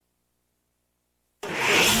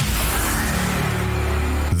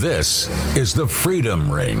This is the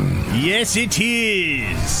Freedom Ring. Yes, it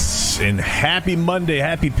is. And happy Monday,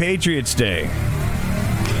 happy Patriots Day.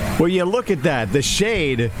 Well, you look at that. The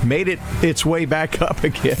shade made its way back up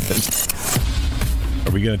again.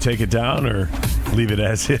 Are we going to take it down or leave it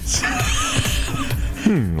as is?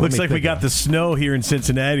 Looks like we got the snow here in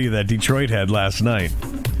Cincinnati that Detroit had last night.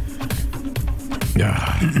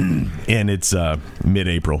 And it's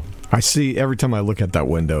mid-April. I see, every time I look at that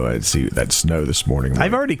window, I see that snow this morning.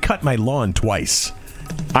 I've already cut my lawn twice.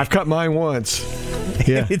 I've cut mine once.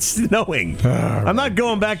 Yeah. It's snowing. I'm not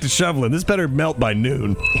going back to shoveling. This better melt by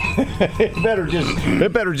noon. It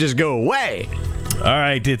better just go away. All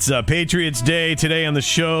right, it's Patriots Day. Today on the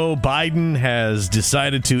show, Biden has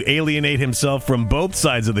decided to alienate himself from both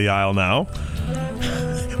sides of the aisle now,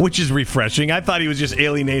 which is refreshing. I thought he was just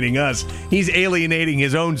alienating us. He's alienating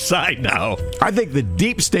his own side now. I think the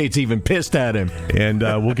deep state's even pissed at him. And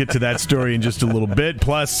we'll get to that story in just a little bit.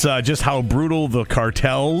 Plus, just how brutal the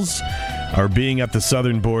cartels are being at the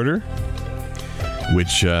southern border,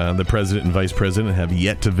 which the president and vice president have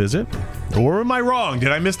yet to visit. Or am I wrong?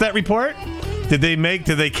 Did I miss that report? Did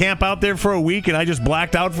they camp out there for a week and I just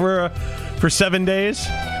blacked out for 7 days?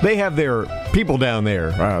 They have their people down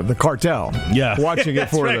there, the cartel, watching it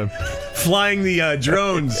for them. Flying the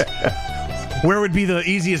drones. Where would be the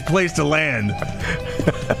easiest place to land?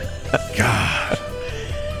 God.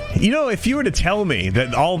 You know, if you were to tell me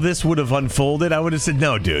that all this would have unfolded, I would have said,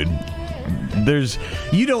 no, dude.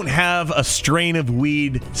 You don't have a strain of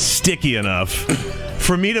weed sticky enough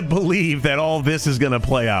for me to believe that all this is going to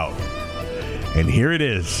play out. And here it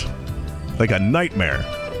is. Like a nightmare.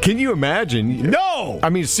 Can you imagine? No! I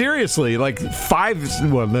mean, seriously, like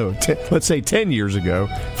let's say 10 years ago.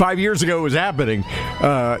 5 years ago it was happening.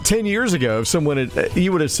 10 years ago, if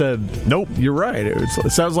you would have said, nope, you're right.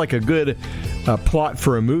 It sounds like a good plot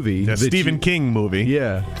for a movie. A Stephen King movie.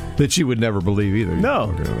 Yeah, that you would never believe either.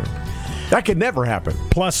 No. That could never happen.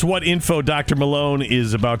 Plus, what info Dr. Malone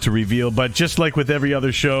is about to reveal. But just like with every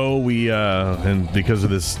other show, we and because of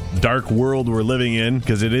this dark world we're living in,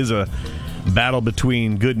 because it is a battle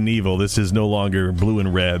between good and evil. This is no longer blue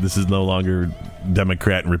and red. This is no longer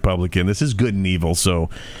Democrat and Republican. This is good and evil. So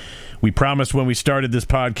we promised when we started this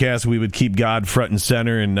podcast we would keep God front and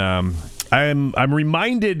center. And I'm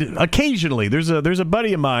reminded occasionally. There's a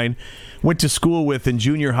buddy of mine went to school with in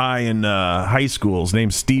junior high and high school. His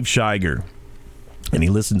name's Steve Shiger, and he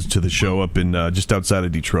listens to the show up in just outside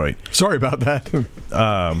of Detroit. Sorry about that.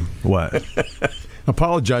 What?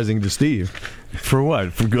 Apologizing to Steve. For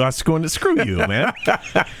what? For us going to screw you, man.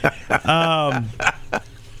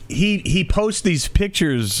 He posts these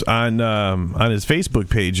pictures on his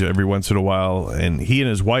Facebook page every once in a while, and he and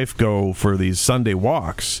his wife go for these Sunday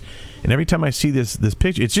walks. And every time I see this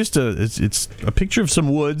picture, it's a picture of some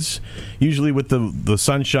woods, usually with the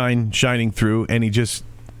sunshine shining through, and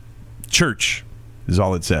church is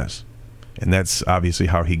all it says. And that's obviously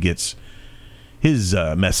how he gets his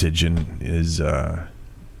message and his,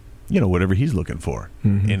 whatever he's looking for.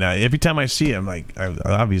 Mm-hmm. And every time I see him, I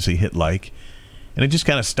obviously hit like, and it just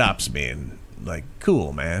kind of stops me and like,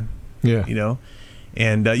 cool, man. Yeah. You know?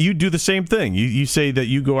 And you do the same thing. You say that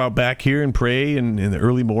you go out back here and pray in the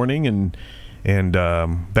early morning, and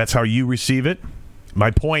that's how you receive it. My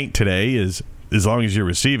point today is, as long as you're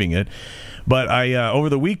receiving it. But I, over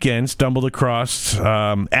the weekend, stumbled across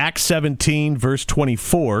Acts 17, verse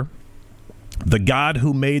 24. The God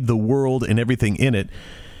who made the world and everything in it,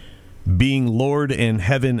 being Lord in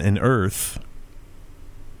heaven and earth,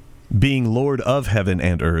 being Lord of heaven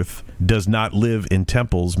and earth, does not live in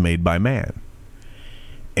temples made by man.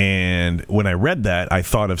 And when I read that, I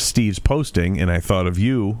thought of Steve's posting, and I thought of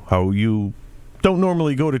you, how you don't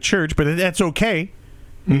normally go to church, but that's okay.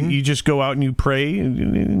 Mm-hmm. You just go out and you pray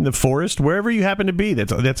in the forest, wherever you happen to be.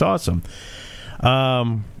 That's awesome.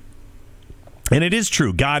 And it is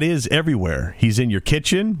true. God is everywhere. He's in your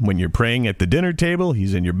kitchen when you're praying at the dinner table.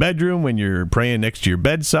 He's in your bedroom when you're praying next to your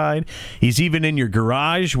bedside. He's even in your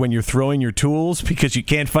garage when you're throwing your tools because you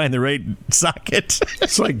can't find the right socket.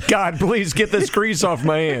 It's like, God, please get this grease off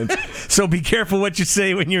my hands. So be careful what you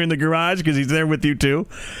say when you're in the garage because he's there with you too.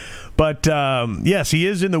 But, yes, he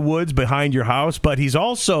is in the woods behind your house, but he's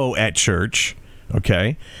also at church,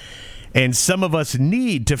 okay? And some of us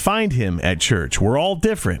need to find him at church. We're all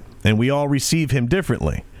different, and we all receive him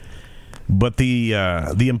differently. But the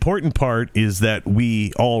important part is that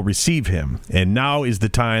we all receive him, and now is the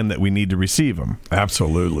time that we need to receive him.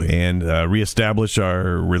 Absolutely. And reestablish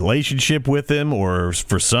our relationship with him, or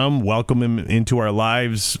for some, welcome him into our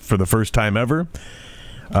lives for the first time ever.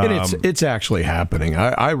 And it's actually happening.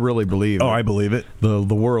 I really believe. Oh, I believe it. The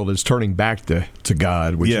world is turning back to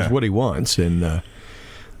God, which is what he wants. And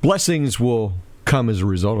blessings will come as a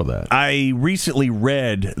result of that. I recently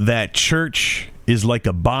read that church is like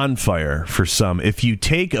a bonfire for some. If you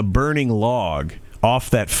take a burning log off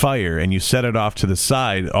that fire and you set it off to the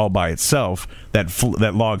side all by itself,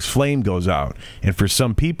 that log's flame goes out. And for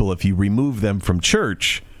some people, if you remove them from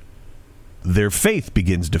church, their faith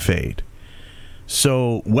begins to fade.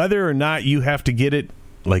 So whether or not you have to get it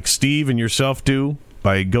like Steve and yourself do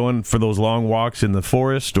by going for those long walks in the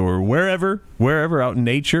forest or wherever out in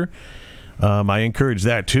nature, I encourage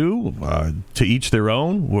that too. To each their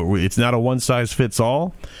own. It's not a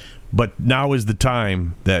one-size-fits-all, but now is the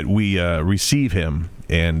time that we receive him.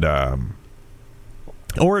 And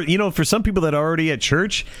or for some people that are already at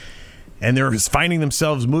church and they're finding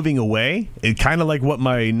themselves moving away, it kind of like what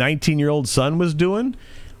my 19-year-old son was doing.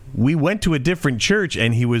 We went to a different church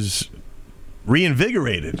and he was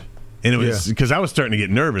reinvigorated. And it was because I was starting to get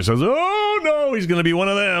nervous. I was, oh no, he's going to be one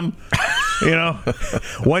of them.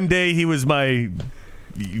 One day he was my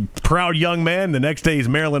proud young man. The next day he's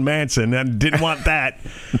Marilyn Manson, and didn't want that.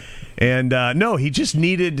 And no, he just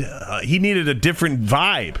needed a different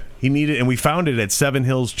vibe. And we found it at Seven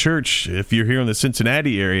Hills Church. If you're here in the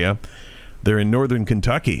Cincinnati area, they're in northern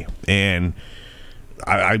Kentucky, and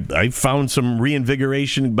I found some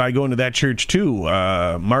reinvigoration by going to that church too.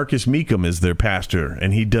 Marcus Meekum is their pastor,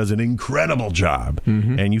 and he does an incredible job.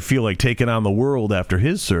 Mm-hmm. And you feel like taking on the world after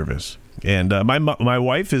his service. And my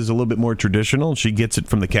wife is a little bit more traditional. She gets it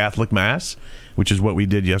from the Catholic Mass, which is what we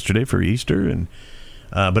did yesterday for Easter. And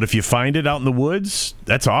but if you find it out in the woods,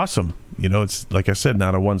 that's awesome. It's like I said,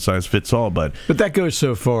 not a one size fits all. But that goes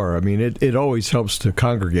so far. I mean, it always helps to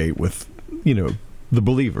congregate with the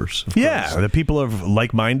believers. Yeah, the people are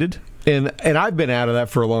like-minded. And I've been out of that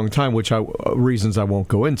for a long time, which reasons I won't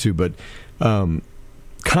go into, but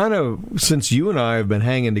kind of since you and I have been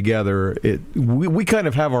hanging together, we kind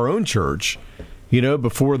of have our own church,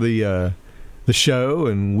 before the show,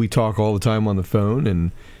 and we talk all the time on the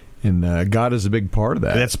phone, and God is a big part of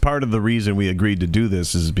that. That's part of the reason we agreed to do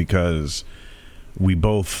this, is because we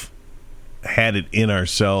both had it in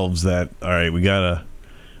ourselves that, all right,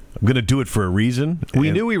 I'm going to do it for a reason.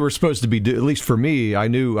 We knew we were supposed to be, at least for me, I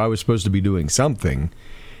knew I was supposed to be doing something.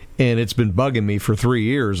 And it's been bugging me for 3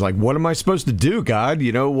 years. Like, what am I supposed to do, God?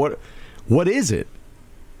 What is it?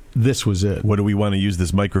 This was it. What do we want to use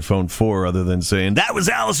this microphone for other than saying, that was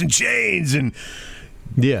Alice in Chains? And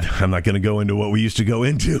yeah, I'm not going to go into what we used to go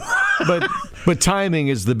into. But timing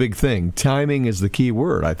is the big thing. Timing is the key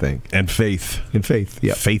word, I think. And faith.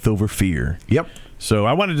 Yeah. Faith over fear. Yep. So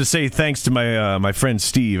I wanted to say thanks to my friend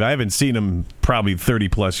Steve. I haven't seen him probably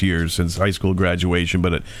 30-plus years since high school graduation,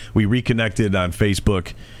 but we reconnected on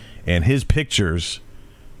Facebook, and his pictures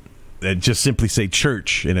that just simply say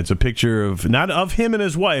church, and it's a picture of, not of him and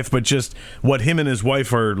his wife, but just what him and his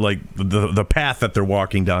wife are like, the path that they're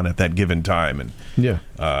walking down at that given time. And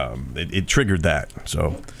it triggered that.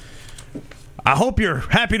 So I hope you're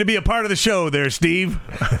happy to be a part of the show there, Steve.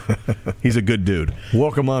 He's a good dude.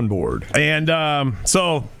 Welcome on board. And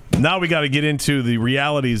so now we got to get into the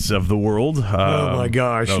realities of the world. Oh, my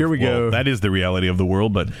gosh. Here we go. That is the reality of the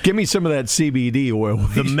world. But give me some of that CBD oil.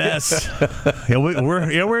 The mess.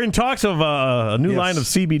 We're in talks of a new line of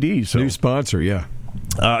CBD. So. New sponsor, yeah.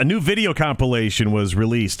 A new video compilation was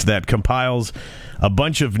released that compiles a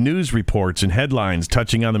bunch of news reports and headlines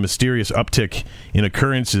touching on the mysterious uptick in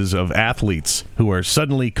occurrences of athletes who are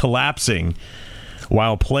suddenly collapsing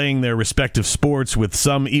while playing their respective sports, with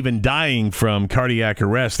some even dying from cardiac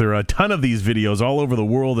arrest. There are a ton of these videos all over the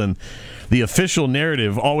world, and the official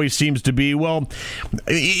narrative always seems to be, well,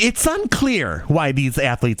 it's unclear why these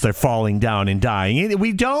athletes are falling down and dying.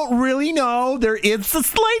 We don't really know. There is a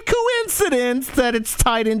slight coincidence that it's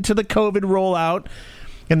tied into the COVID rollout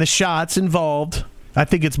and the shots involved. I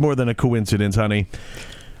think it's more than a coincidence, honey.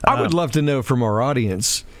 I would love to know from our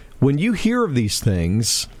audience, when you hear of these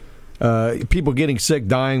things, people getting sick,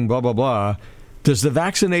 dying, blah, blah, blah, does the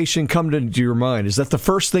vaccination come into your mind? Is that the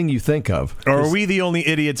first thing you think of? Or are we the only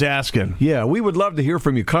idiots asking? Yeah, we would love to hear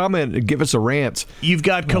from you. Comment and give us a rant. You've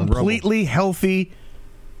got completely healthy,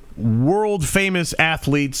 world-famous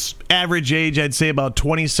athletes, average age, I'd say about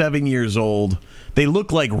 27 years old. They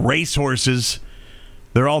look like racehorses.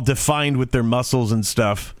 They're all defined with their muscles and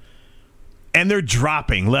stuff. And they're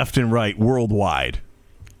dropping left and right worldwide.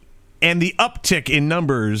 And the uptick in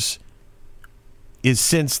numbers is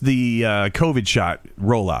since the COVID shot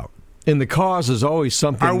rollout. And the cause is always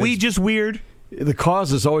something. Are we just weird? The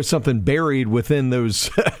cause is always something buried within those,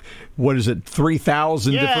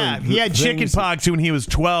 3,000 different he had chicken pox when he was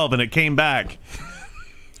 12 and it came back.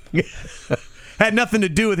 Had nothing to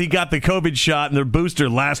do with he got the COVID shot and the booster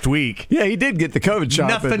last week. Yeah, he did get the COVID shot.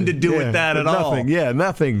 Nothing to do with that at all. Yeah,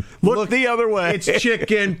 nothing. Look the other way. It's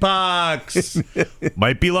chicken pox.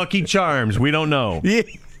 Might be Lucky Charms. We don't know. Yeah.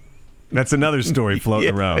 That's another story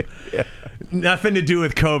floating around. Yeah. Nothing to do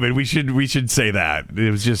with COVID. We should say that. It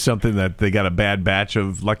was just something that they got a bad batch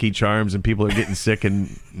of Lucky Charms and people are getting sick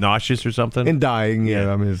and nauseous or something. And dying,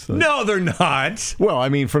 yeah. I mean, it's like, no, they're not. Well, I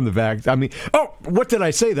mean, from the vaccine. I mean, what did I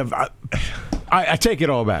say? I take it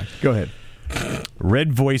all back. Go ahead.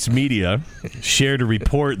 Red Voice Media shared a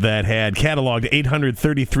report that had cataloged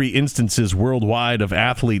 833 instances worldwide of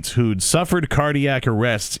athletes who'd suffered cardiac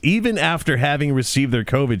arrests even after having received their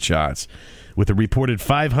COVID shots, with a reported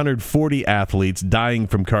 540 athletes dying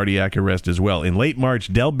from cardiac arrest as well. In late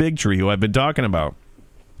March, Del Bigtree, who I've been talking about,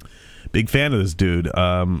 big fan of this dude,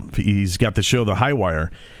 he's got the show The High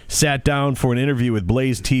Wire, sat down for an interview with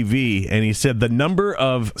Blaze TV, and he said the number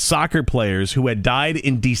of soccer players who had died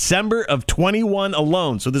in December of 21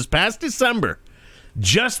 alone, so this past December,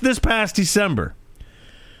 just this past December,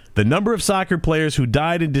 the number of soccer players who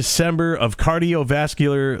died in December of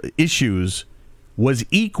cardiovascular issues was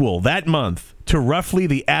equal that month to roughly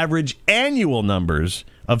the average annual numbers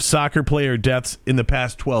of soccer player deaths in the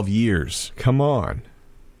past 12 years. Come on.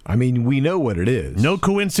 I mean, we know what it is. No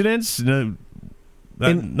coincidence?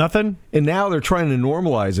 Nothing? And now they're trying to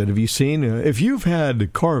normalize it. Have you seen? If you've had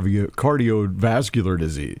cardiovascular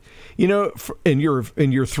disease, and you're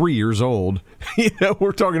 3 years old,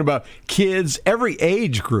 we're talking about kids. Every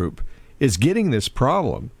age group is getting this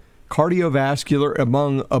problem. Cardiovascular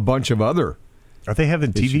among a bunch of other. Are they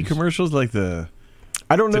having TV issues. Commercials like the...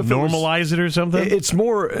 I don't know to if normalize it or something? It's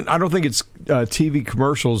more, I don't think it's TV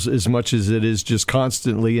commercials as much as it is just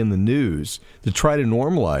constantly in the news to try to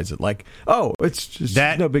normalize it. Like, it's just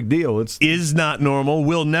no big deal. Is not normal.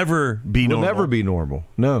 Will never be normal. Will never be normal.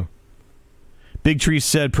 No. Bigtree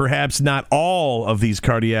said perhaps not all of these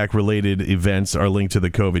cardiac-related events are linked to the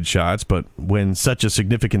COVID shots, but when such a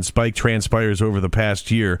significant spike transpires over the past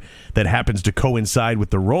year that happens to coincide with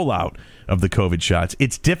the rollout of the COVID shots,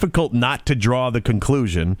 it's difficult not to draw the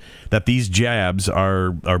conclusion that these jabs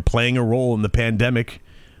are playing a role in the pandemic,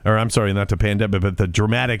 or I'm sorry, not the pandemic, but the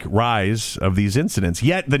dramatic rise of these incidents.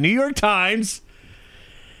 Yet the New York Times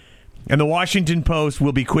and the Washington Post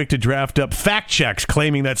will be quick to draft up fact checks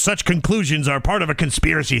claiming that such conclusions are part of a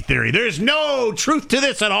conspiracy theory. There's no truth to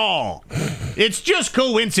this at all. It's just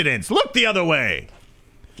coincidence. Look the other way.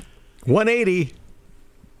 180.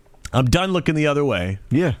 I'm done looking the other way.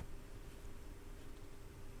 Yeah.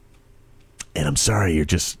 And I'm sorry, you're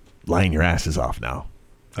just lying your asses off now.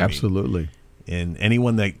 Absolutely. And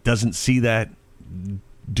anyone that doesn't see that,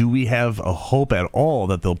 do we have a hope at all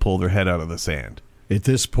that they'll pull their head out of the sand? At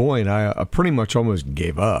this point, I pretty much almost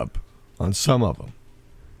gave up on some of them.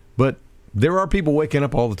 But there are people waking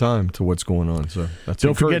up all the time to what's going on. So that's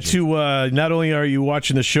Don't forget to, not only are you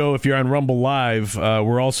watching the show if you're on Rumble Live,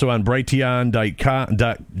 we're also on Brighteon.com,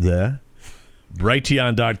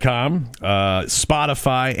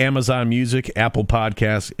 Spotify, Amazon Music, Apple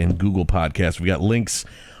Podcasts, and Google Podcasts. We got links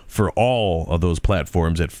for all of those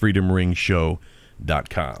platforms at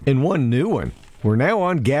freedomringshow.com. And one new one. We're now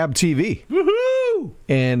on Gab TV. Woohoo!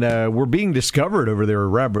 And we're being discovered over there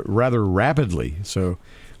rather rapidly. So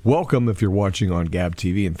welcome if you're watching on Gab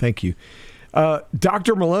TV, and thank you.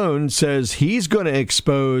 Dr. Malone says he's going to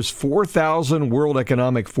expose 4,000 World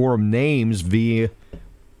Economic Forum names via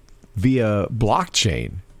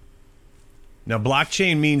blockchain. Now,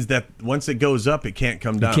 blockchain means that once it goes up, it can't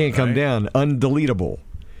come down. It can't come down. Undeletable.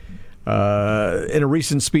 In a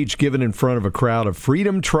recent speech given in front of a crowd of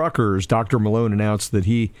freedom truckers, Dr. Malone announced that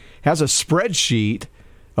he has a spreadsheet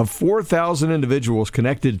of 4,000 individuals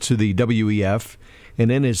connected to the WEF.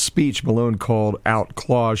 And in his speech, Malone called out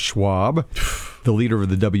Klaus Schwab, the leader of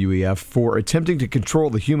the WEF, for attempting to control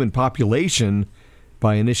the human population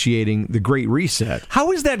by initiating the Great Reset.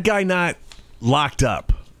 How is that guy not locked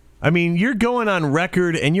up? I mean, you're going on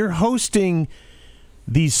record and you're hosting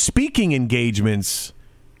these speaking engagements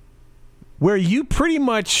where you pretty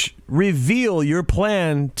much reveal your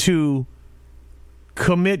plan to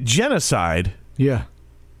commit genocide,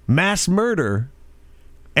 mass murder,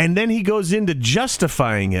 and then he goes into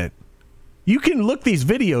justifying it. You can look these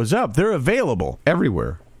videos up. They're available.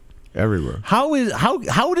 Everywhere.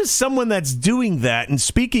 How does someone that's doing that and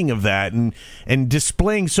speaking of that and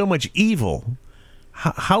displaying so much evil,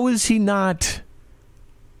 how is he not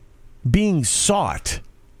being sought?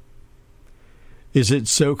 Is it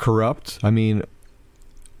so corrupt? I mean,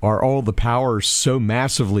 are all the powers so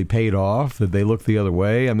massively paid off that they look the other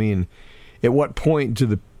way? I mean, at what point do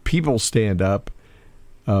the people stand up?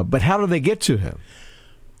 But how do they get to him?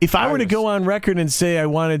 If I were to go on record and say I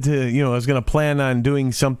wanted to, I was going to plan on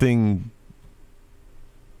doing something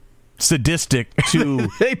sadistic to...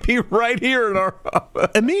 They'd be right here in our...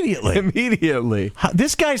 Immediately.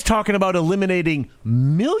 This guy's talking about eliminating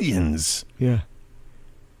millions. Yeah.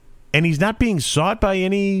 And he's not being sought by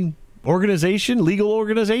any legal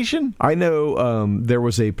organization? I know there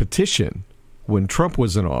was a petition when Trump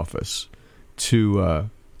was in office to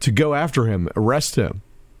go after him, arrest him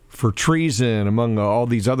for treason, among all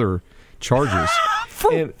these other charges.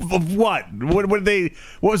 What? What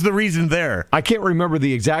was the reason there? I can't remember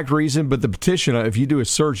the exact reason, but the petition, if you do a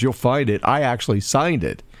search, you'll find it. I actually signed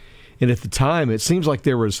it. And at the time, it seems like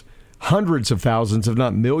there was hundreds of thousands, if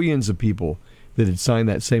not millions of people that had signed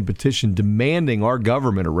that same petition demanding our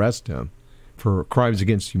government arrest him for crimes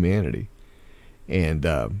against humanity. And,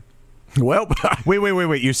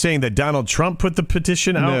 Wait. You're saying that Donald Trump put the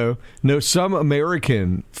petition out? No. Some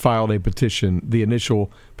American filed a petition, the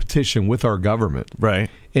initial petition with our government. Right.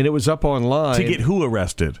 And it was up online. To get who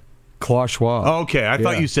arrested? Klaus Schwab. Oh, okay. I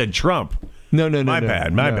thought you said Trump. No. My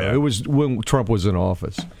bad. It was when Trump was in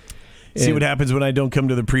office. See what happens when I don't come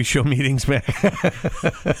to the pre-show meetings, man.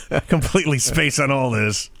 Completely space on all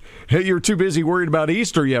this. Hey, you were too busy worried about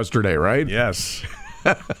Easter yesterday, right? Yes.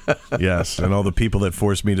 Yes, and all the people that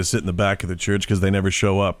forced me to sit in the back of the church because they never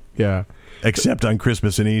show up. Yeah. Except on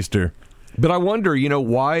Christmas and Easter. But I wonder,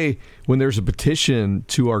 why when there's a petition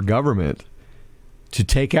to our government to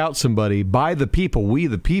take out somebody by the people, we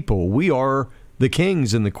are the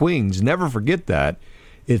kings and the queens. Never forget that.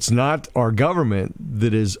 It's not our government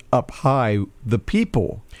that is up high. The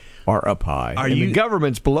people are up high. The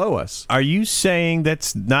government's below us. Are you saying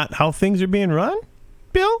that's not how things are being run,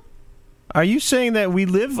 Bill? Are you saying that we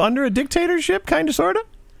live under a dictatorship, kind of, sort of?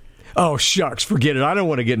 Oh, shucks, forget it. I don't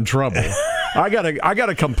want to get in trouble. I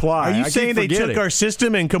gotta comply. Are you saying they took our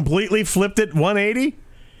system and completely flipped it 180?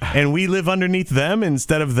 And we live underneath them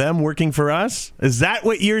instead of them working for us? Is that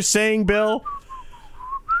what you're saying, Bill?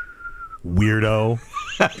 Weirdo.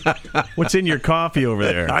 What's in your coffee over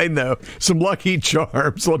there? I know. Some Lucky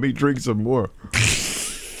Charms. Let me drink some more.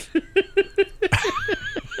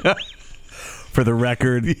 For the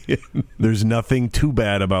record, there's nothing too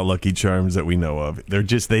bad about Lucky Charms that we know of. They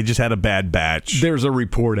just had a bad batch. There's a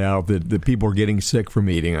report out that people are getting sick from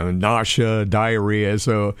eating nausea, diarrhea.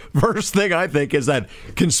 So first thing I think is that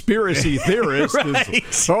conspiracy theorist right.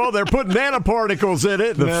 they're putting nanoparticles in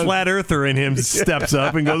it. The flat earther in him steps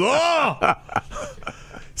up and goes, "Oh,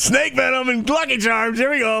 snake venom and Lucky Charms. Here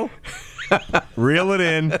we go." Reel it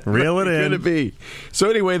in. Could it be? So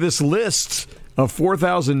anyway, this list of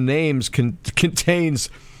 4,000 names contains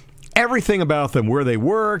everything about them, where they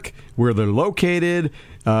work, where they're located,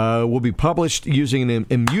 will be published using an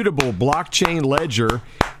immutable blockchain ledger.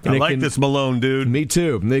 And I like this Malone, dude. Me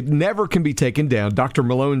too. They never can be taken down. Dr.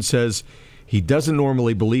 Malone says he doesn't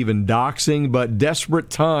normally believe in doxing, but desperate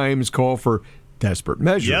times call for desperate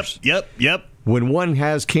measures. Yep. When one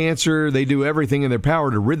has cancer, they do everything in their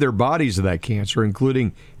power to rid their bodies of that cancer,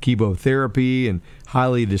 including chemotherapy and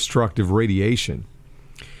highly destructive radiation.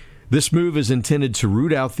 This move is intended to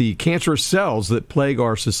root out the cancerous cells that plague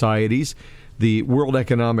our societies. The World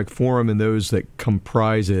Economic Forum and those that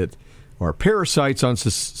comprise it are parasites on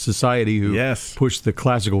society who push the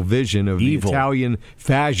classical vision of evil. The Italian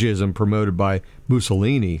fascism promoted by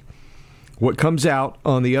Mussolini. What comes out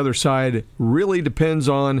on the other side really depends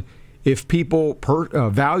on if people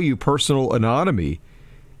value personal autonomy,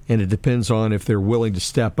 and it depends on if they're willing to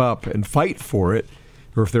step up and fight for it,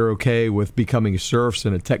 or if they're okay with becoming serfs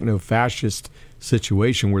in a techno-fascist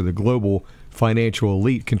situation where the global financial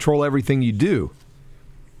elite control everything you do.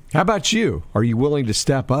 How about you? Are you willing to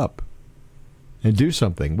step up and do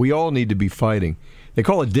something? We all need to be fighting. They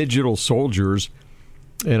call it digital soldiers,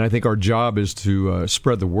 and I think our job is to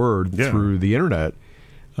spread the word through the internet.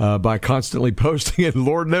 By constantly posting, and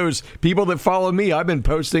Lord knows, people that follow me, I've been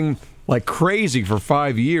posting like crazy for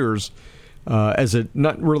 5 years as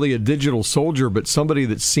not really a digital soldier, but somebody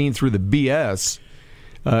that's seen through the BS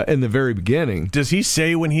in the very beginning. Does he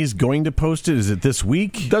say when he's going to post it? Is it this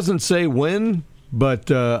week? Doesn't say when, but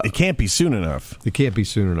it can't be soon enough. It can't be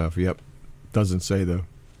soon enough, yep. Doesn't say, though.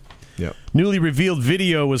 Yep. Newly revealed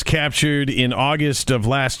video was captured in August of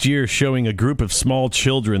last year showing a group of small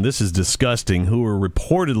children, this is disgusting, who were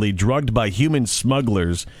reportedly drugged by human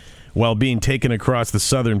smugglers while being taken across the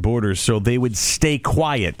southern border so they would stay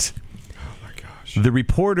quiet. Oh, my gosh. The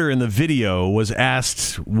reporter in the video was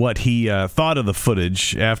asked what he thought of the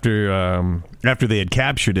footage after they had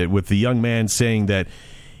captured it, with the young man saying that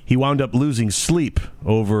he wound up losing sleep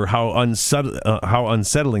over how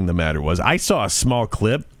unsettling the matter was. I saw a small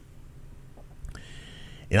clip.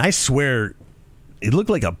 And I swear it looked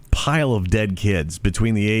like a pile of dead kids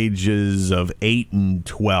between the ages of 8 and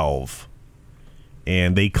 12.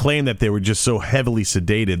 And they claimed that they were just so heavily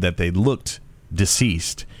sedated that they looked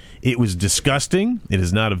deceased. It was disgusting. It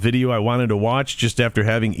is not a video I wanted to watch just after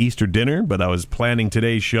having Easter dinner, but I was planning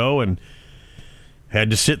today's show and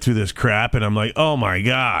had to sit through this crap, and I'm like, oh my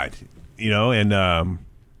God.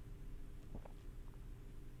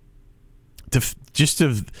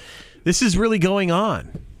 This is really going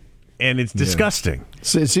on, and it's disgusting. It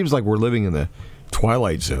seems like we're living in the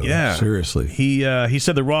Twilight Zone. Yeah, seriously. He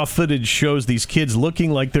said the raw footage shows these kids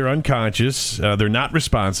looking like they're unconscious, they're not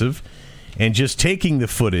responsive, and just taking the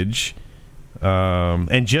footage,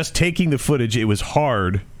 it was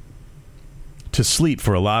hard to sleep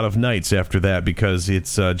for a lot of nights after that, because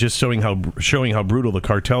it's just showing how brutal the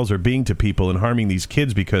cartels are being to people and harming these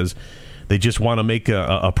kids because they just want to make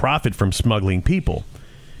a profit from smuggling people.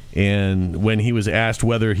 And when he was asked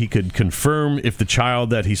whether he could confirm if the child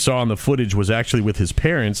that he saw in the footage was actually with his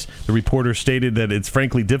parents, the reporter stated that it's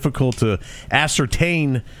frankly difficult to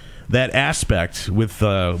ascertain that aspect with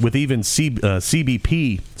even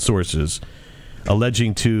CBP sources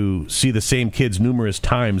alleging to see the same kids numerous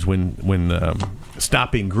times when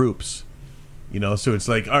stopping groups. So it's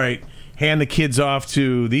like, all right, hand the kids off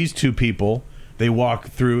to these two people. They walk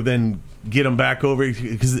through, then get them back over,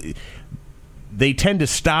 because they tend to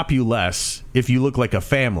stop you less if you look like a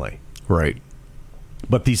family. Right.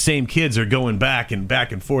 But these same kids are going back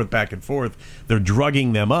and forth. They're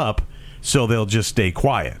drugging them up, so they'll just stay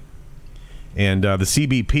quiet. And the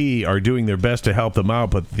CBP are doing their best to help them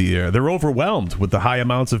out, but they're overwhelmed with the high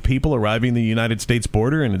amounts of people arriving the United States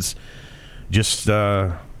border, and it's just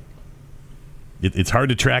it's hard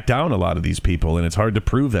to track down a lot of these people, and it's hard to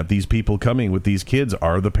prove that these people coming with these kids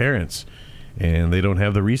are the parents. And they don't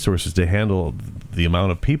have the resources to handle the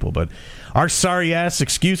amount of people. But our sorry-ass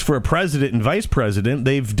excuse for a president and vice president,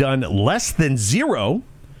 they've done less than zero.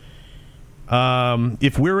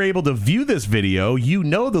 If we're able to view this video,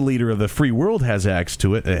 the leader of the free world has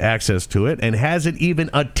access to it, and hasn't even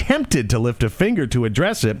attempted to lift a finger to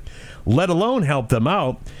address it, let alone help them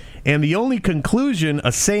out. And the only conclusion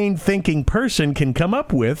a sane thinking person can come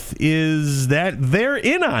up with is that they're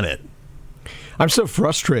in on it. I'm so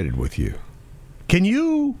frustrated with you.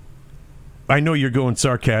 I know you're going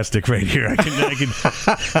sarcastic right here.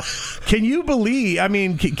 Can you believe,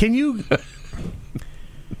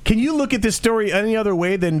 can you look at this story any other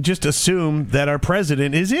way than just assume that our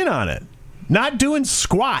president is in on it? Not doing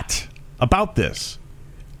squat about this.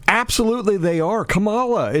 Absolutely they are.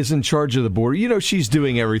 Kamala is in charge of the border. She's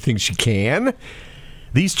doing everything she can.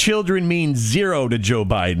 These children mean zero to Joe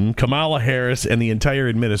Biden, Kamala Harris, and the entire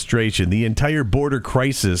administration. The entire border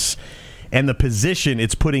crisis and the position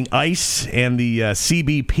it's putting ICE and the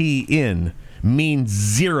CBP in means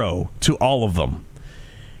zero to all of them.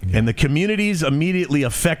 And the communities immediately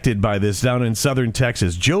affected by this down in southern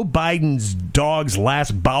Texas. Joe Biden's dog's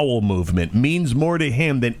last bowel movement means more to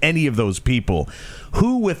him than any of those people.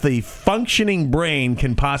 Who with a functioning brain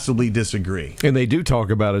can possibly disagree? And they do talk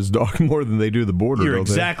about his dog more than they do the border. You're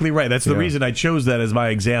exactly right. That's the reason I chose that as my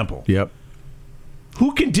example. Yep.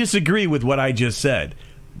 Who can disagree with what I just said?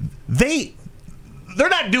 They're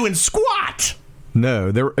not doing squat.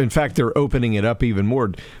 No, they're opening it up even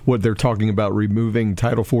more. What they're talking about, removing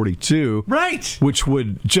Title 42, right? Which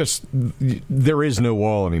would there is no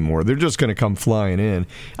wall anymore. They're just going to come flying in.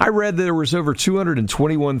 I read that there was over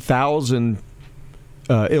 221,000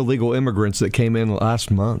 illegal immigrants that came in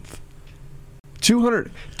last month.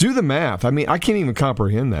 200. Do the math. I can't even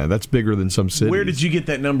comprehend that. That's bigger than some cities. Where did you get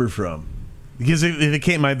that number from? Because if it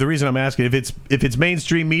came, the reason I'm asking, if it's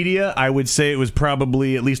mainstream media, I would say it was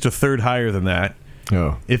probably at least a third higher than that.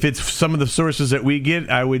 Oh. If it's some of the sources that we get,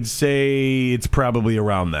 I would say it's probably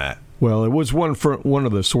around that. Well, it was one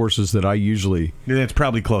of the sources that I usually. Yeah, it's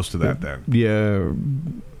probably close to that then. Yeah.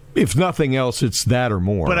 If nothing else, it's that or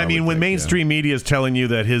more. But when mainstream media is telling you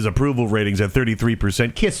that his approval rating's at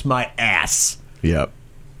 33%, kiss my ass. Yep.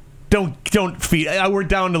 Don't feed. We're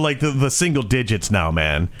down to like the single digits now,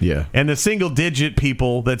 man. Yeah. And the single digit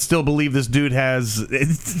people that still believe this dude has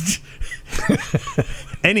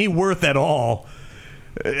any worth at all,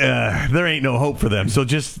 there ain't no hope for them. So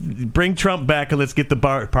just bring Trump back and let's get the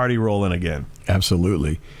party rolling again.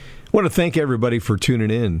 Absolutely. I want to thank everybody for tuning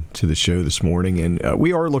in to the show this morning. And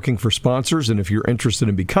we are looking for sponsors. And if you're interested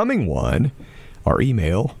in becoming one, our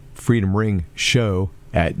email,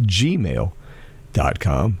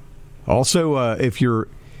 freedomringshow@gmail.com. Also, if you're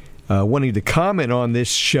wanting to comment on this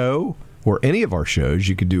show or any of our shows,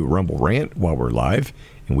 you can do a Rumble Rant while we're live.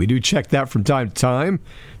 And we do check that from time to time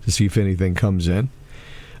to see if anything comes in.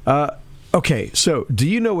 Okay, so do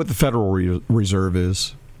you know what the Federal Reserve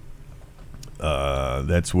is?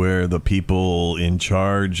 That's where the people in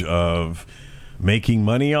charge of making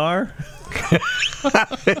money are.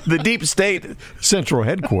 The deep state central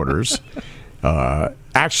headquarters.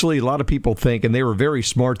 Actually, a lot of people think, and they were very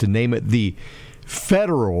smart to name it the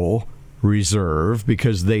Federal Reserve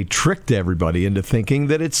because they tricked everybody into thinking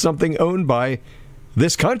that it's something owned by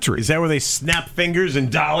this country. Is that where they snap fingers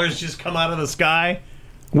and dollars just come out of the sky?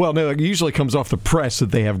 Well, no, it usually comes off the press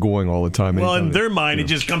that they have going all the time. Well, in their mind, it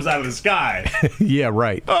just comes out of the sky. Yeah,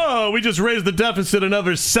 right. Oh, we just raised the deficit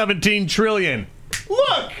another $17 trillion.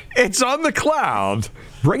 Look! It's on the cloud.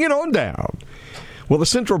 Bring it on down. Well, the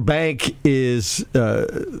central bank is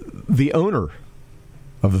the owner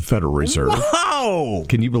of the Federal Reserve. Wow!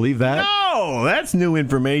 Can you believe that? No, that's new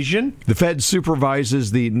information. The Fed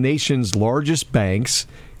supervises the nation's largest banks,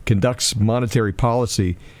 conducts monetary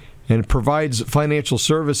policy, and provides financial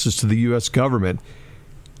services to the U.S. government.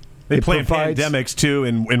 They plan pandemics, too,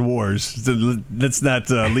 and wars. So let's not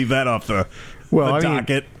leave that off the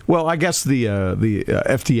docket. Well, I guess the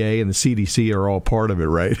FDA and the CDC are all part of it,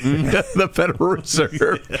 right? The Federal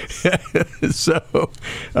Reserve. So,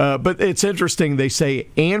 but it's interesting. They say,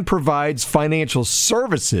 and provides financial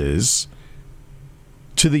services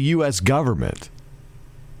to the U.S. government.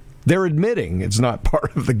 They're admitting it's not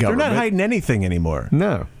part of the government. They're not hiding anything anymore.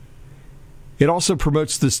 No. It also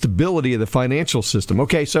promotes the stability of the financial system.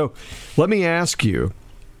 Okay, so let me ask you.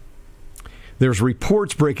 There's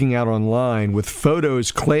reports breaking out online with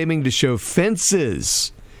photos claiming to show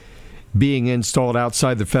fences being installed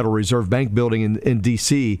outside the Federal Reserve Bank building in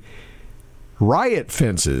D.C. Riot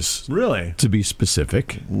fences. Really? To be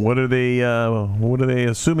specific. What are they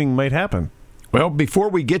assuming might happen? Well, before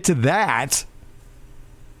we get to that,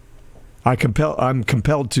 I'm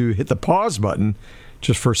compelled to hit the pause button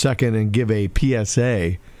just for a second and give a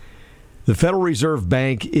PSA. The Federal Reserve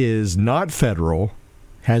Bank is not federal,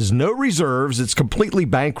 has no reserves, it's completely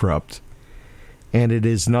bankrupt, and it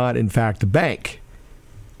is not, in fact, a bank.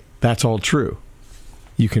 That's all true.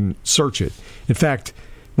 You can search it. In fact,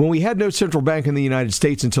 when we had no central bank in the United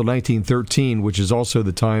States until 1913, which is also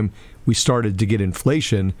the time we started to get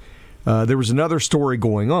inflation, there was another story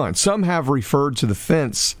going on. Some have referred to the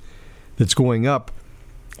fence that's going up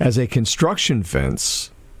as a construction fence.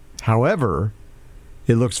 However,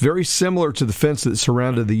 it looks very similar to the fence that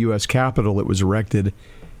surrounded the U.S. Capitol that was erected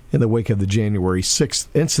in the wake of the January 6th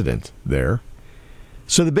incident there.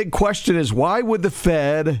 So the big question is, why would the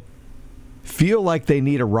Fed feel like they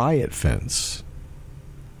need a riot fence?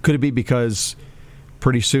 Could it be because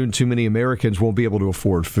pretty soon too many Americans won't be able to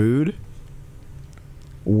afford food?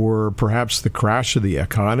 Or perhaps the crash of the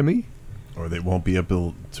economy? Or they won't be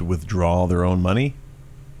able to withdraw their own money?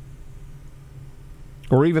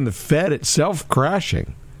 Or even the Fed itself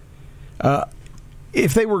crashing.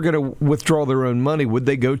 If they were going to withdraw their own money, would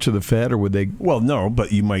they go to the Fed or would they? Well, no,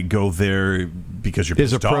 but you might go there because you're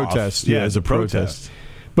pissed off. As a protest. Yeah, as a protest.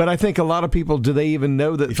 But I think a lot of people, do they even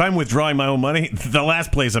know that? If I'm withdrawing my own money, the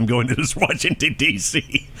last place I'm going to is Washington,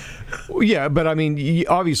 D.C. Yeah, but I mean,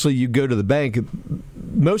 obviously you go to the bank.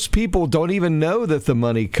 Most people don't even know that the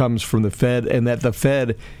money comes from the Fed and that the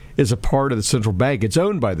Fed is a part of the central bank. It's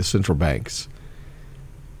owned by the central banks.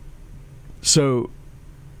 So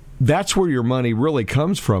that's where your money really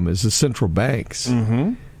comes from, is the central banks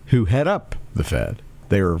who head up the Fed.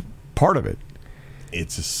 They're part of it.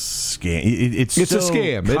 It's a scam. It's so a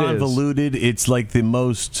scam. Convoluted. It's like the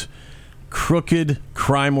most crooked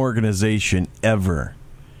crime organization ever.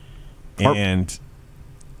 And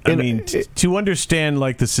I mean, to understand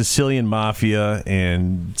like the Sicilian mafia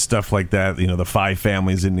and stuff like that, you know, the five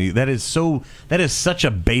families that is such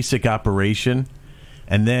a basic operation.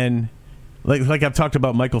 And then like I've talked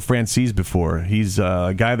about Michael Francis before. He's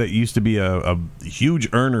a guy that used to be a huge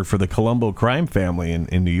earner for the Colombo crime family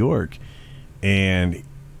in New York. And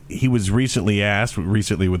he was recently asked,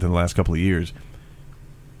 within the last couple of years,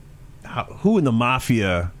 who in the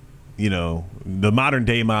mafia, you know, the modern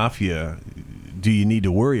day mafia, do you need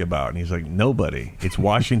to worry about? And he's like, nobody. It's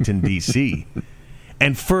Washington, D.C.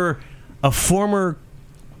 And for a former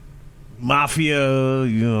mafia,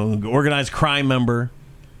 you know, organized crime member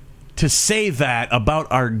to say that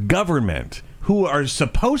about our government, who are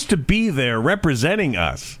supposed to be there representing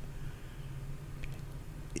us,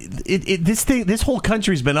 this whole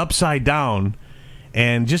country's been upside down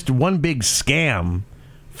and just one big scam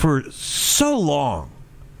for so long.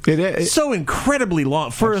 So incredibly long.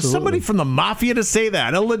 For Absolutely. Somebody from the mafia to say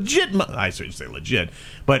that, a legit, I shouldn't say legit,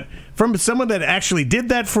 but from someone that actually did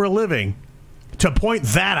that for a living, to point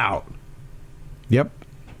that out. Yep.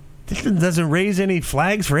 This doesn't raise any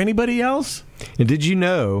flags for anybody else. And did you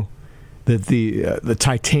know that the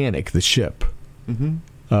Titanic, the ship,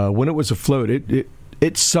 when it was afloat,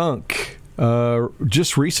 it sunk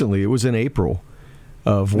just recently. It was in April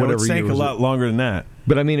of whatever it sank year. A lot longer than that.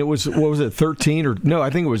 But I mean, it was, what was it, 13 or no? I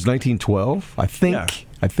think it was 1912. I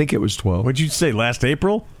think it was 12. What'd you say? Last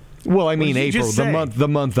April? Well, I mean April, the month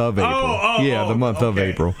of April. The month of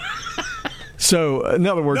April. So, in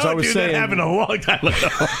other words, I was saying that happened a long time ago.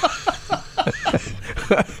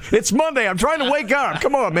 It's Monday. I'm trying to wake up.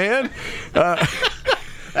 Come on, man.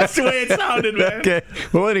 That's the way it sounded, man. Okay.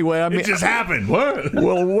 Well, anyway, it just happened. What?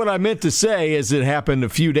 Well, what I meant to say is it happened a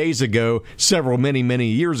few days ago, many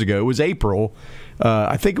years ago. It was April.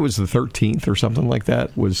 I think it was the 13th or something like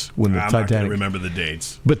that was when the Titanic. I'm not going to remember the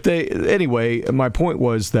dates. But anyway, my point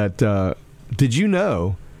was that did you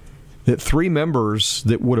know that 3 members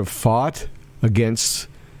that would have fought against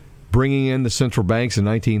bringing in the central banks in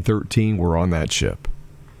 1913 were on that ship?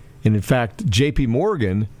 And in fact, J.P.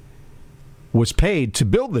 Morgan was paid to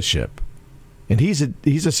build the ship, and he's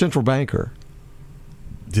a central banker.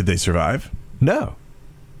 Did they survive? No,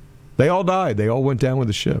 they all died. They all went down with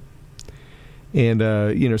the ship.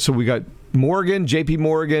 And so we got Morgan, J.P.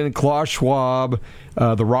 Morgan, Klaus Schwab,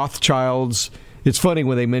 the Rothschilds. It's funny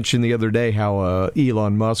when they mentioned the other day how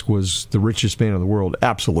Elon Musk was the richest man in the world.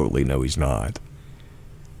 Absolutely, no, he's not.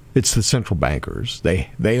 It's the central bankers. They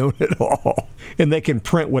own it all, and they can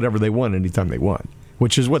print whatever they want anytime they want,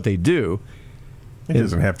 which is what they do. It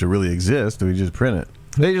doesn't have to really exist. We just print it.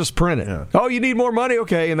 They just print it. Yeah. Oh, you need more money?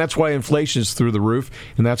 Okay. And that's why inflation is through the roof,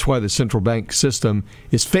 and that's why the central bank system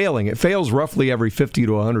is failing. It fails roughly every 50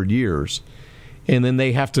 to 100 years. And then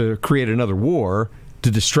they have to create another war to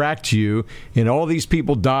distract you, and all these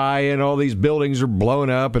people die, and all these buildings are blown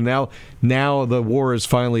up, and now the war is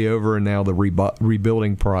finally over, and now the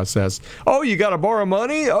rebuilding process. Oh, you got to borrow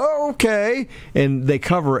money? Oh, okay. And they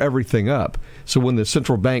cover everything up. So when the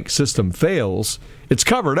central bank system fails, it's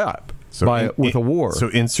covered up with a war. So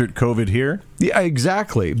insert COVID here? Yeah,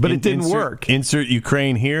 exactly. But it didn't work. Insert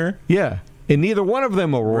Ukraine here? Yeah. And neither one of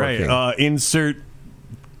them are working. Right. Insert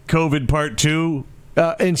COVID part 2.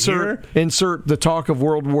 Insert the talk of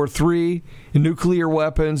World War III, nuclear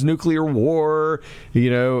weapons, nuclear war.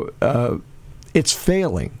 It's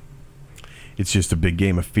failing. It's just a big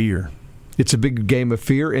game of fear. It's a big game of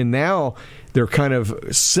fear, and now they're kind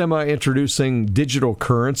of semi-introducing digital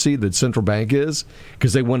currency that central bank is,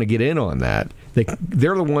 because they want to get in on that.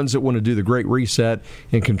 They're the ones that want to do the Great Reset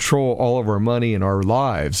and control all of our money and our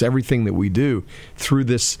lives, everything that we do through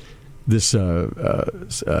this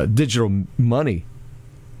digital money.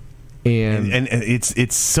 And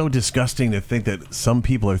it's so disgusting to think that some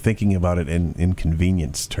people are thinking about it in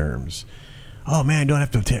convenience terms. Oh man, I don't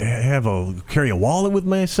have to carry a wallet with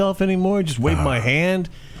myself anymore. Just wave my hand.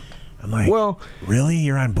 I'm like, well, really?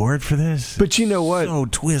 You're on board for this? But you know what? So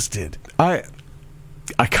twisted. I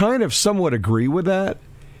kind of somewhat agree with that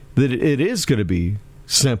it is going to be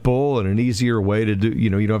simple and an easier way to do. You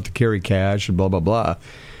don't have to carry cash and blah blah blah.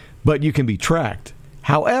 But you can be tracked.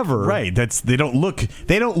 However, right? They don't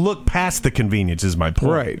look past the convenience. Is my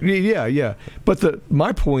point? Right? Yeah. But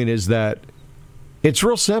my point is that it's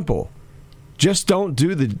real simple. Just don't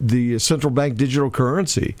do the central bank digital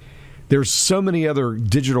currency. There's so many other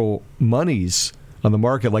digital monies on the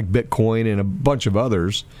market, like Bitcoin and a bunch of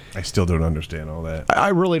others. I still don't understand all that. I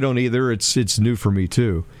really don't either. It's new for me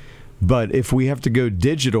too. But if we have to go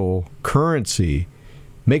digital currency,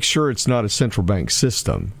 make sure it's not a central bank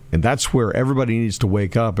system. And that's where everybody needs to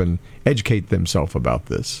wake up and educate themselves about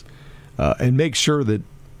this. And make sure that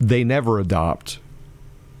they never adopt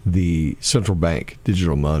the central bank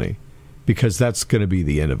digital money, because that's going to be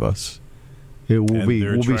the end of us. We'll be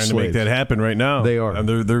slaves. To make that happen right now. They are. And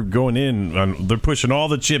they're going in. They're pushing all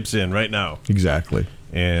the chips in right now. Exactly.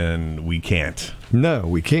 And we can't. No,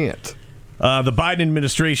 we can't. The Biden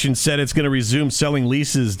administration said it's going to resume selling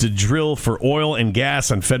leases to drill for oil and gas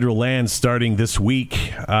on federal lands starting this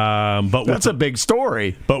week. But that's a big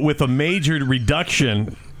story. But with a major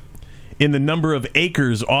reduction in the number of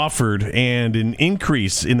acres offered and an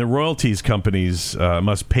increase in the royalties companies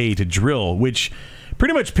must pay to drill, which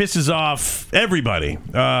pretty much pisses off everybody.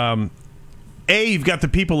 You've got the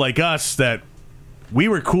people like us that we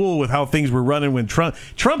were cool with how things were running when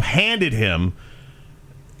Trump handed him,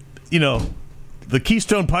 the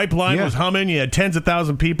Keystone Pipeline was humming. You had tens of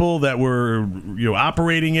thousands of people that were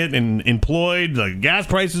operating it and employed. The gas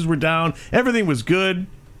prices were down. Everything was good.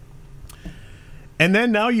 And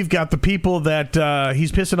then now you've got the people that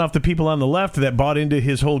he's pissing off the people on the left that bought into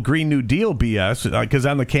his whole Green New Deal BS, because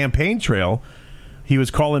on the campaign trail, he was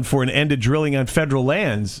calling for an end to drilling on federal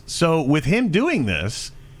lands. So with him doing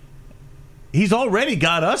this, he's already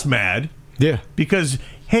got us mad. Yeah. Because,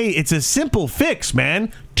 hey, it's a simple fix, man.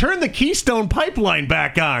 Turn the Keystone Pipeline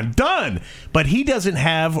back on. Done. But he doesn't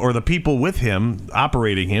have, or the people with him,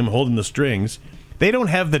 operating him, holding the strings, they don't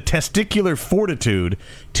have the testicular fortitude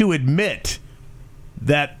to admit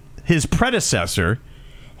that his predecessor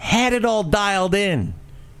had it all dialed in.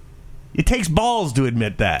 It takes balls to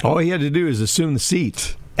admit that. All he had to do is assume the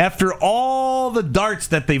seat. After all the darts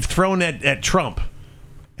that they've thrown at Trump,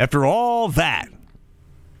 after all that,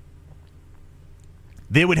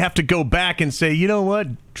 they would have to go back and say, you know what?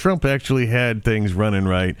 Trump actually had things running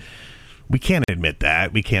right. We can't admit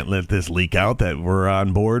that. We can't let this leak out that we're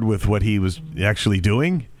on board with what he was actually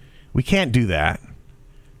doing. We can't do that.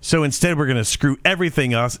 So instead, we're going to screw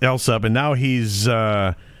everything else up, and now he's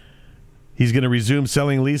going to resume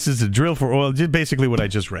selling leases to drill for oil. Just basically what I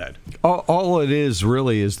just read. All it is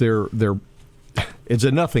really is it's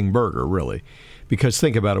a nothing burger, really. Because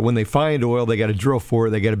think about it, when they find oil, they got to drill for it,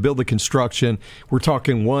 they got to build the construction. We're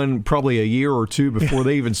talking probably a year or two before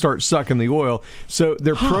they even start sucking the oil. So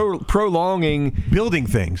they're prolonging building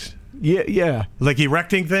things. Yeah. Like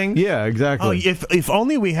erecting things? Yeah, exactly. Oh, if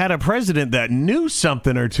only we had a president that knew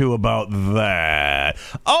something or two about that.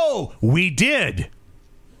 Oh, we did.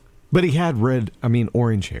 But he had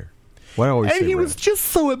orange hair. Why always And say he red? was just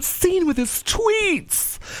so obscene with his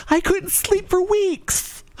tweets. I couldn't sleep for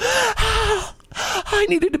weeks. I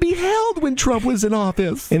needed to be held when Trump was in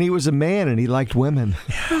office. And he was a man and he liked women.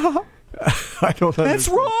 I don't know. That's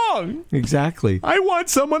wrong. Exactly. I want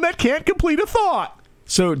someone that can't complete a thought.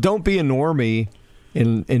 So don't be a normie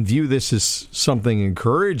and view this as something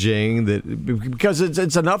encouraging because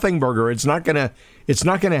it's a nothing burger. It's not gonna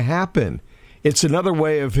happen. It's another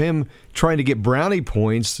way of him trying to get brownie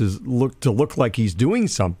points to look like he's doing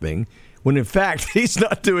something when in fact he's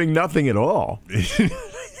not doing nothing at all.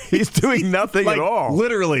 He's doing nothing at all.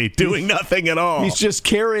 Literally doing nothing at all. He's just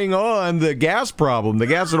carrying on the gas problem, the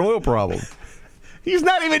gas and oil problem. He's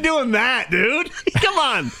not even doing that, dude. Come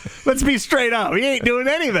on. Let's be straight up. He ain't doing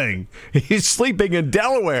anything. He's sleeping in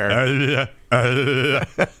Delaware. And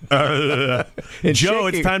Joe,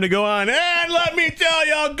 it's time to go on. And let me tell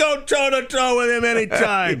you, I'll go toe-to-toe with him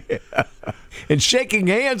anytime. Yeah. And shaking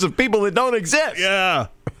hands with people that don't exist. Yeah.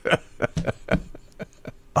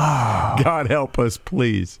 God help us,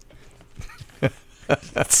 please.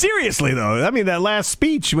 Seriously, though, I mean, that last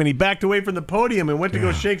speech when he backed away from the podium and went to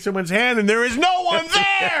go shake someone's hand and there is no one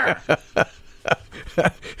there.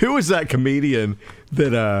 Who was that comedian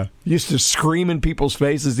that used to scream in people's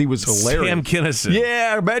faces? He was hilarious. Sam Kinison.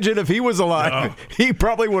 Yeah, imagine if he was alive. Oh. He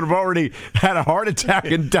probably would have already had a heart attack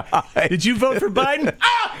and died. Did you vote for Biden?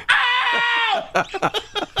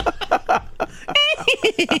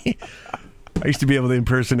 I used to be able to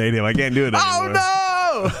impersonate him. I can't do it anymore. Oh, no!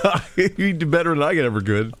 You do better than I ever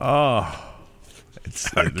could. Oh,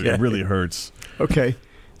 it really hurts. Okay.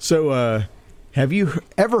 So, have you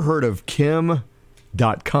ever heard of Kim.com?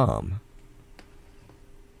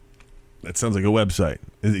 That sounds like a website.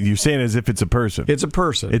 You're saying it as if it's a person. It's a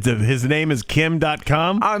person. His name is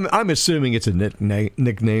Kim.com? I'm assuming it's a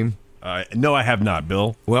nickname. No, I have not,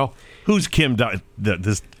 Bill. Well, who's Kim?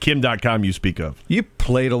 This Kim.com you speak of? You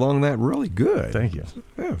played along that really good. Thank you.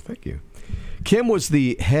 Oh, thank you. Kim was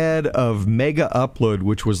the head of Mega Upload,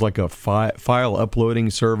 which was like a file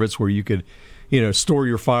uploading service where you could, store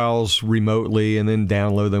your files remotely and then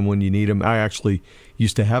download them when you need them. I actually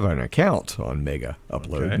used to have an account on Mega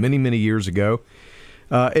Upload many, many years ago.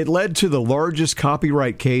 It led to the largest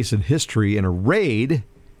copyright case in history in a raid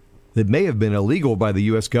that may have been illegal by the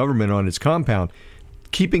U.S. government on its compound,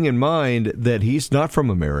 keeping in mind that he's not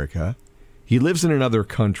from America. He lives in another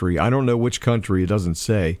country. I don't know which country. It doesn't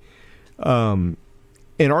say. And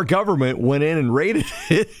our government went in and raided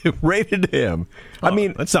him. I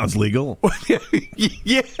mean, that sounds legal.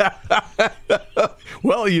 Yeah.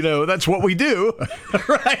 Well, that's what we do.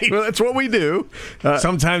 Right. Well, that's what we do.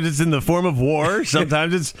 Sometimes it's in the form of war.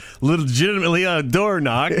 Sometimes it's legitimately a door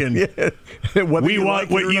knock. And we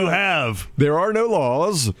want what you have. There are no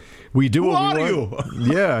laws. We do what we want. Who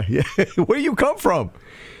are you? Yeah. Where do you come from?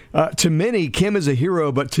 To many, Kim is a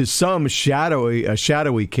hero, but to some, a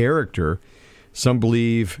shadowy character. Some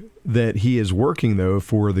believe that he is working, though,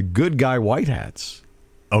 for the good guy white hats.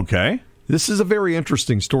 Okay. This is a very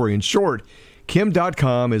interesting story. In short,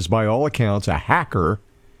 Kim.com is, by all accounts, a hacker,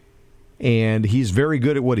 and he's very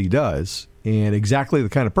good at what he does, and exactly the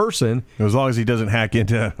kind of person... As long as he doesn't hack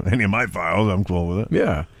into any of my files, I'm cool with it.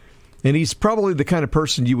 Yeah. And he's probably the kind of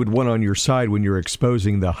person you would want on your side when you're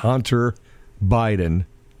exposing the Hunter Biden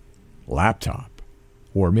laptop,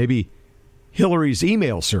 or maybe Hillary's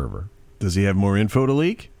email server. Does he have more info to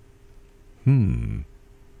leak?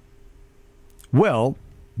 Well,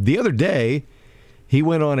 the other day, He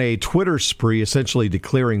went on a Twitter spree, essentially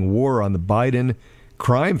declaring war on the Biden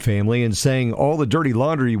crime family and saying all the dirty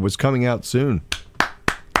laundry was coming out soon.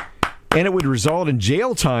 And it would result in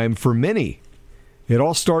jail time for many. It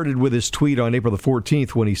all started with his tweet on April the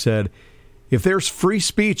 14th when he said, "If there's free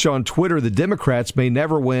speech on Twitter, the Democrats may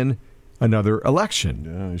never win another election."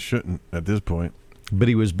 Yeah, he shouldn't at this point. But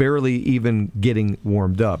he was barely even getting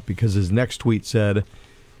warmed up because his next tweet said,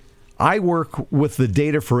 "I work with the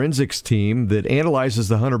data forensics team that analyzes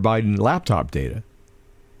the Hunter Biden laptop data.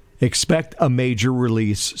 Expect a major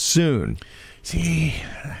release soon." See,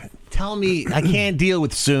 tell me, I can't deal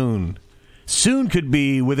with soon. Soon could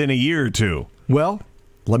be within a year or two. Well,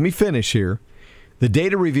 let me finish here. The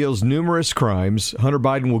data reveals numerous crimes. Hunter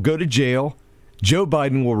Biden will go to jail. Joe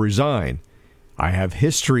Biden will resign. I have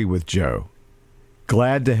history with Joe.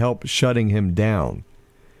 Glad to help shutting him down.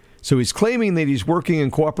 So he's claiming that he's working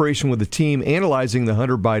in cooperation with the team analyzing the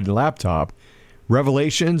Hunter Biden laptop.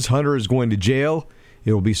 Revelations, Hunter is going to jail.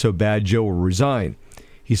 It will be so bad Joe will resign.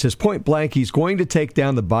 He says point blank he's going to take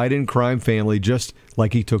down the Biden crime family just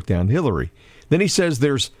like he took down Hillary. Then he says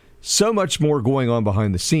there's so much more going on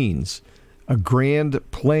behind the scenes. A grand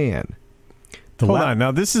plan. Hold on.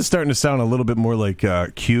 Now, this is starting to sound a little bit more like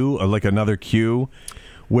Q, like another Q,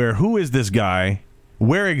 where who is this guy?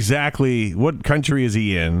 Where exactly, what country is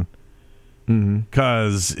he in?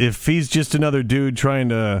 Because if he's just another dude trying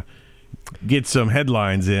to get some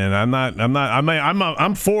headlines in,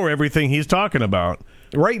 I'm for everything he's talking about.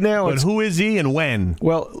 Right now, but who is he and when?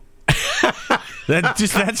 Well,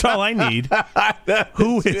 that's all I need.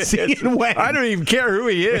 Who is he and when? I don't even care who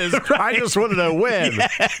he is. Right. I just want to know when.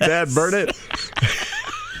 Yes. Dad, burn it.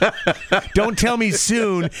 Don't tell me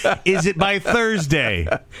soon. Is it by Thursday?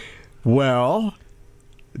 Well,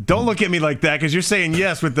 don't look at me like that because you're saying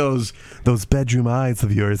yes with those bedroom eyes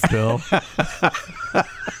of yours, Bill.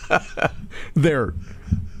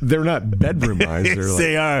 They're not bedroom eyes. Yes,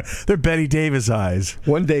 they are. They're Betty Davis eyes.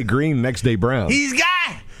 One day green, next day brown. He's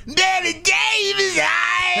got Betty Davis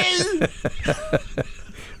eyes.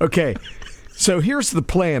 Okay, so here's the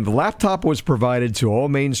plan. The laptop was provided to all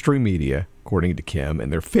mainstream media, according to Kim,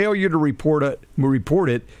 and their failure to report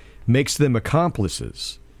it makes them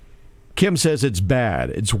accomplices. Kim says it's bad.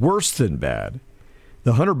 It's worse than bad.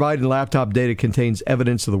 The Hunter Biden laptop data contains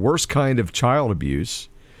evidence of the worst kind of child abuse.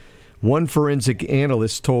 One forensic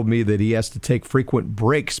analyst told me that he has to take frequent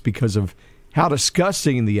breaks because of how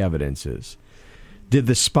disgusting the evidence is. Did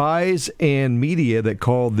the spies and media that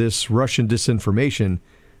called this Russian disinformation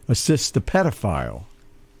assist the pedophile?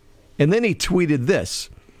 And then he tweeted this.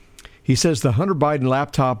 He says the Hunter Biden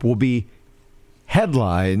laptop will be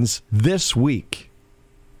headlines this week.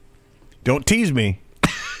 Don't tease me.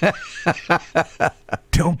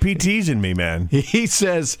 Don't be teasing me, man. He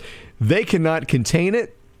says they cannot contain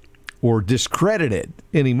it or discredit it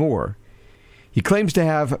anymore. He claims to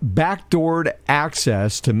have backdoored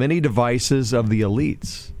access to many devices of the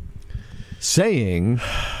elites, saying,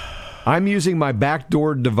 I'm using my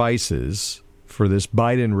backdoored devices for this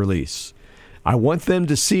Biden release. I want them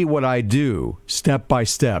to see what I do step by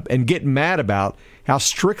step and get mad about how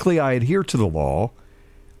strictly I adhere to the law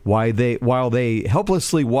while they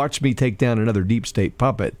helplessly watch me take down another deep state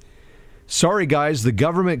puppet. Sorry, guys, the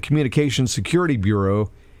Government Communications Security Bureau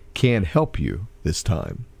can't help you this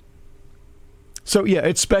time. So, yeah,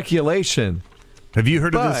 it's speculation. Have you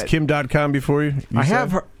heard of this Kim.com before? I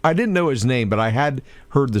have. I didn't know his name, but I had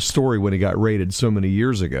heard the story when he got raided so many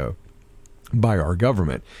years ago by our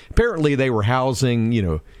government. Apparently, they were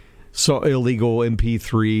housing, so illegal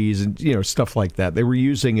MP3s and stuff like that. They were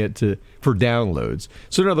using it for downloads.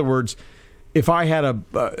 So, in other words, if I had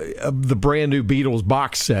the brand new Beatles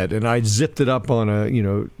box set and I zipped it up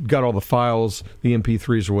on got all the files, the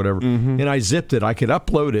MP3s or whatever, and I zipped it, I could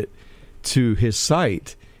upload it to his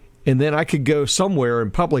site, and then I could go somewhere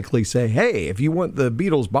and publicly say, hey, if you want the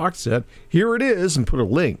Beatles box set, here it is, and put a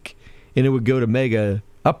link, and it would go to Mega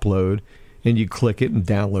Upload, and you click it and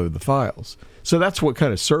download the files. So that's what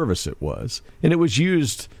kind of service it was, and it was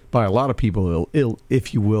used by a lot of people,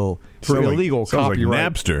 if you will, for illegal copyright.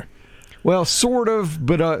 Like Napster. Well, sort of,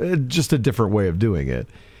 but just a different way of doing it.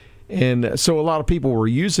 And so a lot of people were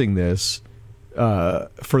using this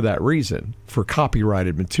for that reason, for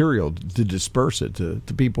copyrighted material to disperse it to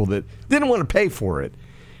people that didn't want to pay for it.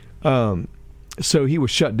 So he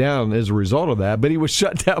was shut down as a result of that, but he was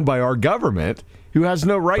shut down by our government, who has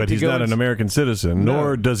no right to go. But he's not an American citizen,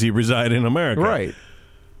 nor does he reside in America. Right.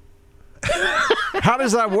 How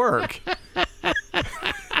does that work?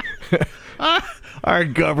 Our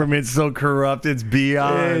government's so corrupt, it's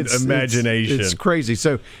beyond imagination. It's crazy.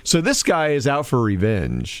 So this guy is out for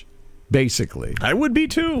revenge. basically. I would be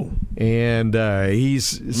too. And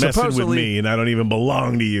he's messing supposedly with me, and I don't even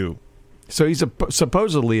belong to you. So he's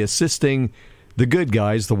supposedly assisting the good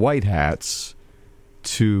guys, the white hats,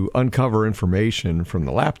 to uncover information from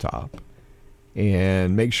the laptop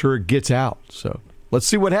and make sure it gets out. So let's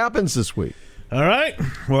see what happens this week. All right.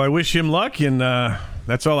 Well, I wish him luck, and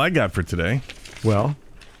that's all I got for today. Well,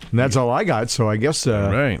 and that's all I got, so I guess... all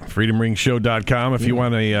right. FreedomRingShow.com if you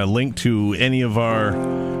want a link to any of our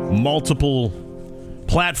multiple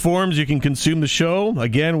platforms you can consume the show.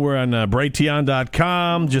 Again, we're on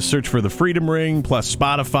Brighteon.com. Just search for The Freedom Ring, plus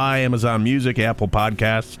Spotify, Amazon Music, Apple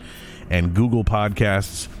Podcasts, and Google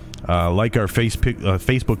Podcasts. Like our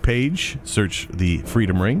Facebook page, search The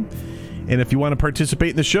Freedom Ring. And if you want to participate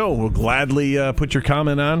in the show, we'll gladly put your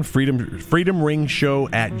comment on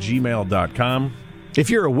freedomringshow@gmail.com. If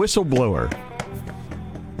you're a whistleblower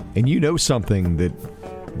and you know something that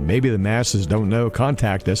maybe the masses don't know,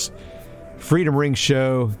 contact us.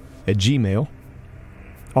 freedomringshow@gmail.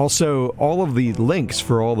 Also, all of the links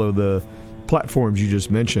for all of the platforms you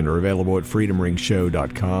just mentioned are available at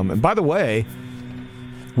freedomringshow.com. And by the way,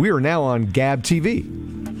 we are now on Gab TV,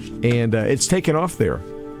 and it's taken off there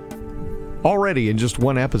already in just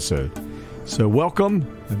one episode. So welcome.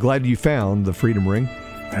 I'm glad you found the Freedom Ring.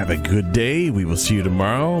 Have a good day. We will see you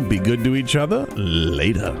tomorrow. Be good to each other.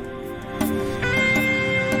 Later.